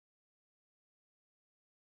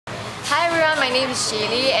my name is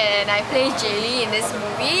Jayley and I play Jayley in this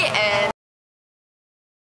movie, and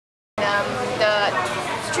the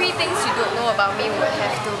three things you don't know about me would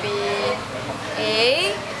have to be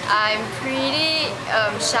A. I'm pretty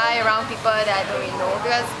shy around people that I don't really know,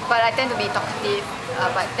 but I tend to be talkative,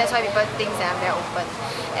 but that's why people think that I'm very open.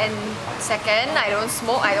 And second, I don't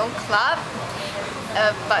smoke, I don't club,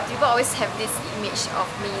 but people always have this image of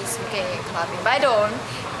me smoking and clubbing, but I don't.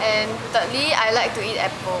 And thirdly, I like to eat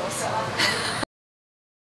apples.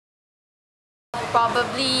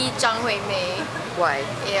 Probably Zhang Hui-mei. Why?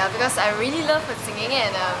 Yeah, because I really love her singing,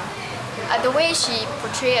 and the way she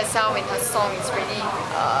portrays herself in her song is really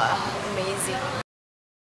amazing.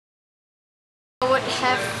 I would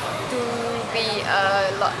have to be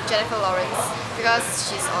Jennifer Lawrence because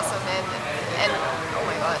she's awesome, and oh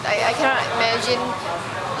my god, I cannot imagine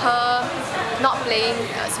her not playing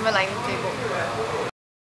Silver Lining Playbook.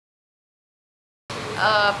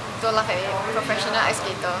 Don't laugh at me. Professional ice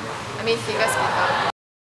skater. I mean figure skater.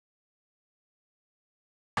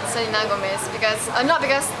 Selena Gomez, because not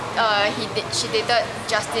because she dated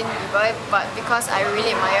Justin Bieber, but because I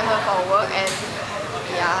really admire her for her work, and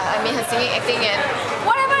yeah, I mean her singing, acting, and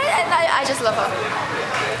whatever, and I just love her.